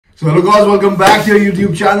So hello guys, welcome back to your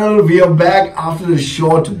YouTube channel. We are back after a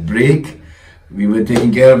short break. We were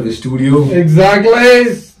taking care of the studio.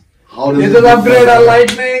 Exactly. How does it is upgrade our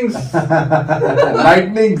lightnings.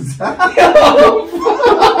 Lightnings.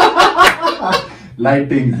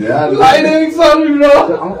 Lightings, yeah. Lightning, sorry bro.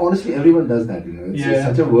 So, honestly, everyone does that, you know. It's just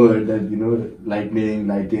such a word that, you know, lightning,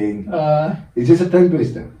 lighting. It's just a tongue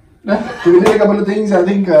twister. So we did a couple of things. I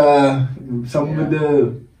think some with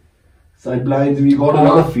the sidelines, we got a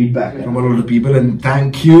lot of feedback from a lot of people, and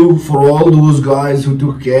thank you for all those guys who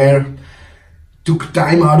took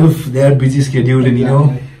time out of their busy schedule and, you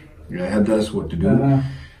know, helped us what to do.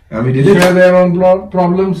 And we did it. Share their own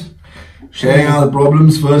problems. Sharing our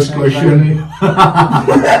problems. First question.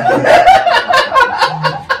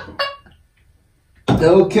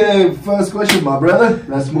 Okay, first question, my brother.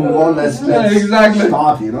 Let's move on. Let's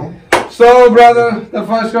start, you know. So, brother, the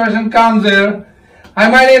first question comes here. Hi,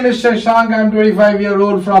 my name is Shashank. I'm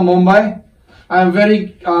 25-year-old from Mumbai. I'm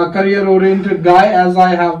very career-oriented guy, as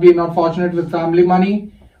I have been unfortunate with family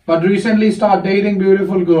money, but recently started dating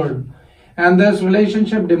beautiful girl, and this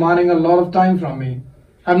relationship demanding a lot of time from me.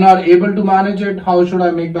 I'm not able to manage it. How should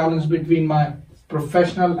I make balance between my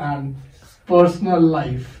professional and personal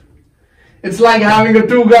life? It's like having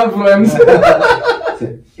two girlfriends.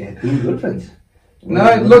 Yeah, 2 girlfriends. No,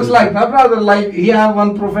 it looks like, my brother, like he have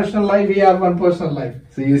one professional life, he have one personal life.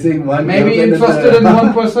 So you're saying one maybe interested in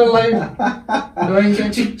one personal life. So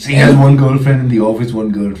he has one girlfriend in the office,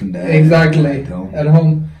 one girlfriend there. Exactly. At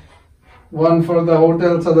home. One for the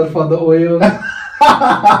hotels, other for the oil.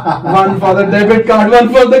 One for the debit card, one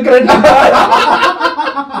for the credit card.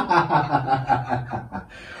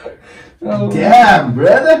 Damn,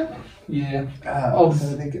 brother. Yeah.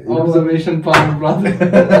 Observation power,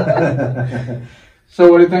 brother. So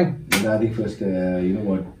what do you think? I think first, you know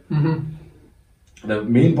what? The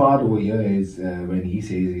main part over here is when he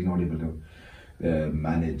says he's not able to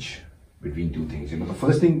manage between 2 things. You know, the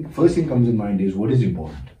first thing comes in mind is what is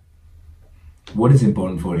important. What is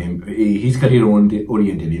important for him? He's career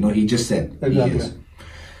oriented. You know, he just said he is,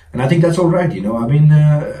 and I think that's all right. You know, I mean,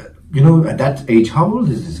 you know, at that age, how old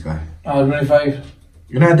is this guy? 25.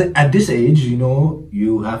 You know, at this age, you know,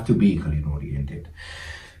 you have to be career oriented.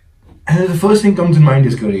 And the first thing comes in mind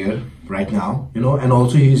is career right now, you know, and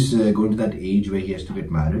also he's going to that age where he has to get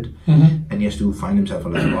married and he has to find himself a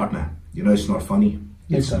life partner. You know, it's not funny.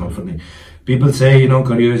 It's not funny. People say, you know,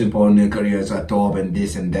 career is important, careers are top and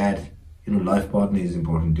this and that. You know, life partner is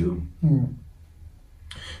important too.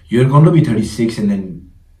 You're going to be 36 and then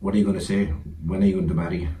what are you going to say? When are you going to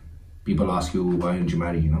marry? People ask you, why don't you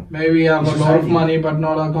marry, you know? Maybe you have a lot of money but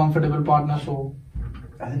not a comfortable partner, so...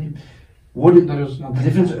 There is the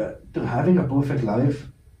difference to having a perfect life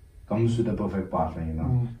comes with a perfect partner, you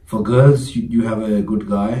know. For girls, you have a good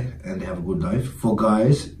guy and they have a good life. For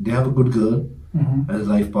guys, they have a good girl as a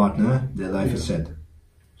life partner, their life is set.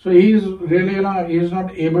 So he's really, you know, he's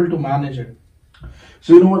not able to manage it.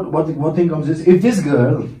 So you know what thing comes is, if this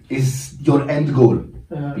girl is your end goal,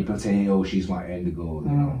 people say, oh, she's my end goal,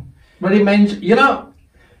 you know. But he mentioned, you know,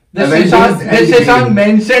 this Shashank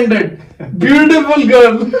mentioned it. Beautiful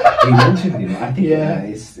girl. He mentioned, you know, I think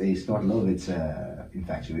it's not love, it's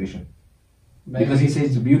infatuation. Maybe. Because he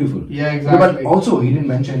says it's beautiful. Yeah, exactly. But also, he didn't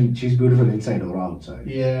mention she's beautiful inside or outside.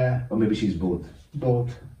 Yeah. Or maybe she's both.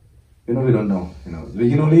 Both. You know, we don't know. You know, we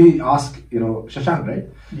can only ask, you know, Shashank, right?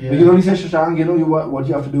 Yeah. We can only say, Shashank, you know, what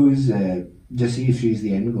you have to do is just see if she's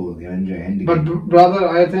the end goal, the end But brother,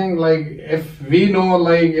 I think like if we know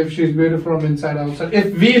like if she's beautiful from inside outside,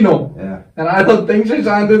 if we know, then I don't think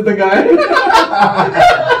Shashank is the guy.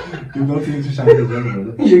 You don't think Shashank is the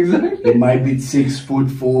brother? Exactly. It might be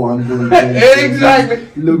 6'4", exactly.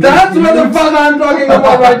 That's what the fuck I'm talking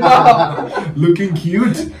about right now. Looking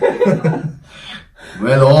cute.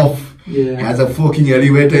 Well off. Yeah. Has a fucking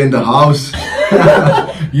elevator in the house.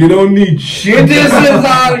 You don't need shit. This is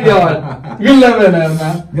our God. We live in it,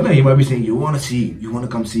 man. You know, he might be saying, you want to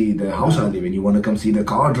come see the house I live in, you want to come see the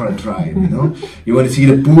car drive, you know, you want to see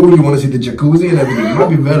the pool, you want to see the jacuzzi and everything. You might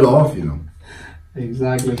be well off, you know.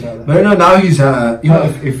 Exactly, brother. But you know, now he's, you know,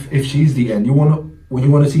 if she's the end, when you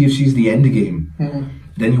want to see if she's the end game,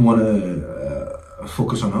 then you want to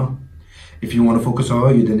focus on her. If you want to focus on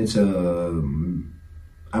her, then it's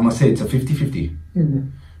I must say, it's a 50-50.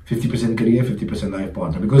 50% career, 50% life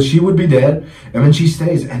partner, because she would be there, and when she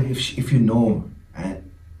stays, and if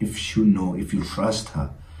you trust her,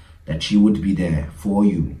 that she would be there for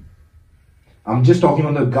you. I'm just talking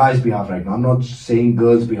on the guy's behalf right now. I'm not saying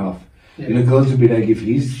girls' behalf. You know, girls would be like if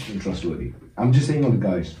he's trustworthy. I'm just saying on the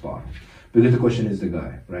guy's part. because the question is the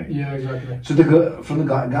guy, right? Yeah, exactly. So from the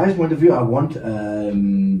guy's point of view, I want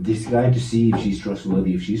this guy to see if she's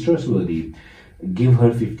trustworthy. If she's trustworthy, give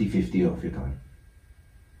her 50-50 of your time.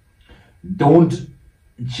 Don't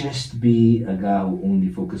just be a guy who only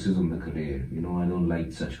focuses on the career. You know, I don't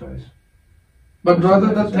like such guys. But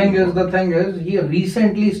brother, the thing is, he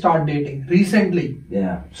recently started dating. Recently.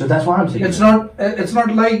 Yeah. So that's why I'm saying. It's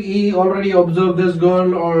not like he already observed this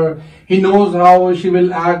girl or he knows how she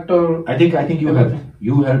will act or. I think you helped.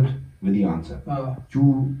 You helped with the answer.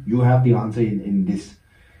 You have the answer in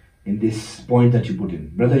this point that you put in,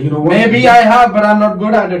 brother. You know what? Maybe I have, but I'm not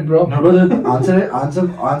good at it, bro. No, brother.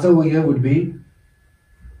 Answer over here would be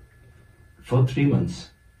for 3 months.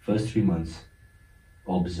 First 3 months.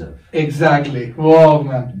 Observe. Exactly. Wow,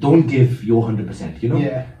 man. Don't give your 100%. You know.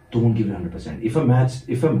 Yeah. Don't give your 100%.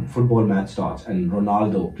 If a football match starts and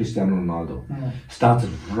Cristiano Ronaldo, starts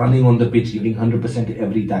running on the pitch, giving 100%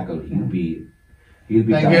 every tackle, he'll be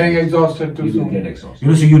like getting exhausted too soon. He'll get exhausted. You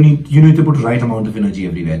know, so you need to put right amount of energy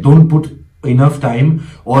everywhere. Don't put enough time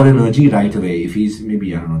or energy right away. If he's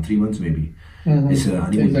maybe 3 months, maybe. It's a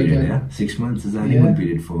honeymoon period, yeah. 6 months is a honeymoon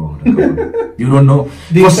period for a couple. You don't know.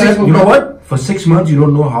 You know what? For 6 months, you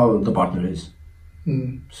don't know how the partner is.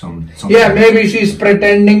 Maybe she's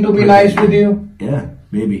pretending to be nice with you. Yeah,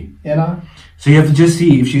 maybe. You know. So you have to just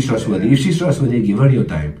see if she's trustworthy. If she's trustworthy, give her your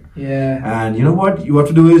time. Yeah. And you know what you have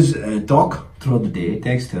to do is talk throughout the day,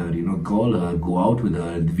 text her, you know, call her, go out with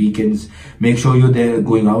her. The weekends, make sure you're there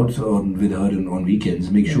going out with her on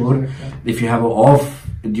weekends. Make sure if you have her off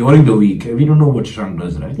during the week. We don't know what Shashank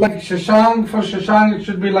does, right? Like for Shashank, it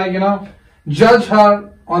should be like, you know, judge her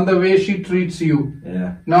on the way she treats you.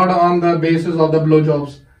 Yeah. Not on the basis of the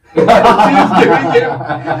blowjobs. She's giving him.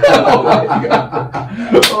 Oh my god.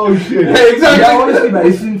 Oh shit. Yeah, exactly. Yeah, honestly, man,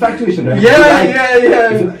 it's infatuation, right?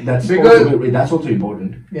 Yeah. That's also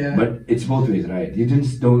important. Yeah. But it's both ways, right? You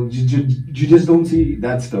just don't see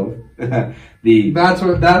that stuff. That's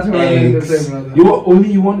what I mean to say, brother.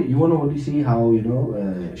 You want to only see how, you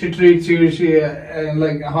know, she treats you,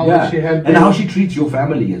 like how much she helps and how she treats your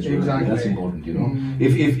family as well. Exactly. That's important, you know.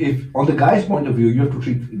 If on the guy's point of view, you have to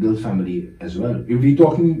treat the girl's family as well. If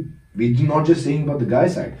we're not just saying about the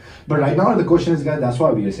guy's side, but right now the question is, guys, that's why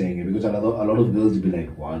we are saying it, because a lot of girls will be like,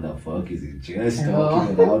 what the fuck is he just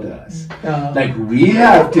talking about us? Like, we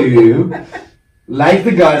have to like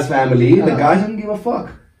the guy's family. The guy doesn't give a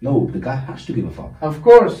fuck. No, the guy has to give a fuck. Of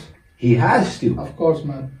course. He has to. Of course,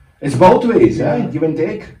 man. It's both ways, right? Give and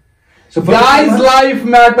take. So guys' life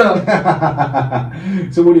matter.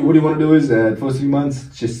 So what you want to do is first 3 months,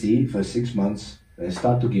 just see. For 6 months,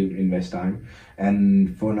 start to invest time,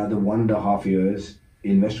 and for another 1.5 years,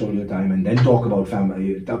 invest all your time, and then talk about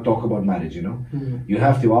family, talk about marriage. You know, you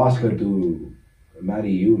have to ask her to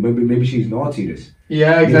marry you. Maybe she's not serious.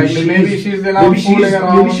 Yeah, exactly. Maybe she's fooling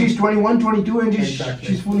around. Maybe she's 21, 22, and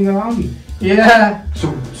she's fooling around. Yeah.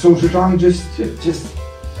 So Shashank, just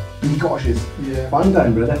be cautious. Yeah. Fun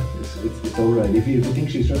time, brother. It's alright. If you think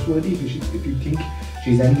she's trustworthy, if you think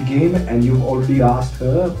she's end game, and you've already asked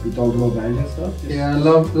her, we talked about marriage and stuff.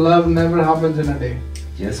 Love never happens in a day.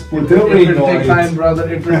 Just put the ring on it. It will take time, brother.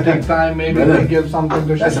 It will take time. Maybe we'll give something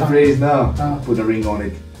to Shashank. That's a phrase now. Put a ring on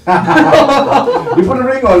it. You put a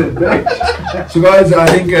ring on it, right? So guys, I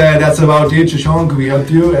think that's about it. Shashank, we helped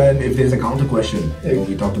you, and if there's a counter question,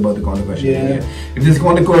 we talked about the counter question. Yeah. If there's a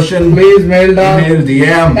counter question, please mail down. Email,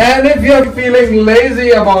 DM. And if you're feeling lazy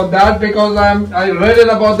about that, because I read it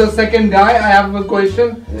about the second guy, I have a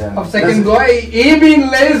question of second guy. He being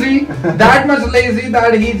lazy, that much lazy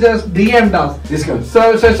that he just DM'd us.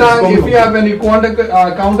 So Shashank, if you have any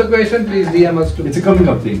counter question, please DM us too. It's a coming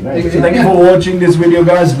up thing, right? So thank you for watching this video,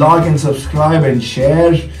 guys. Like and subscribe and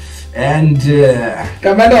share and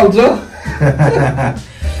comment also.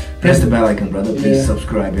 Press the bell icon, brother. Please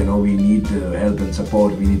subscribe. You know, we need help and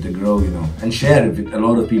support. We need to grow, you know, and share it with a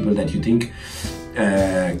lot of people that you think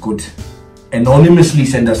could anonymously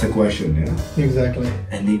send us a question. Yeah, exactly.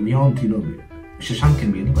 And we aren't, you know, Shashank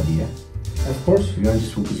can be anybody. Yeah, of course. We aren't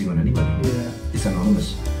just focusing on anybody. Yeah, it's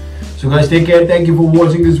anonymous. So guys, take care. Thank you for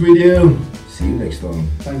watching this video. See you next time.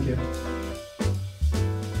 Thank you.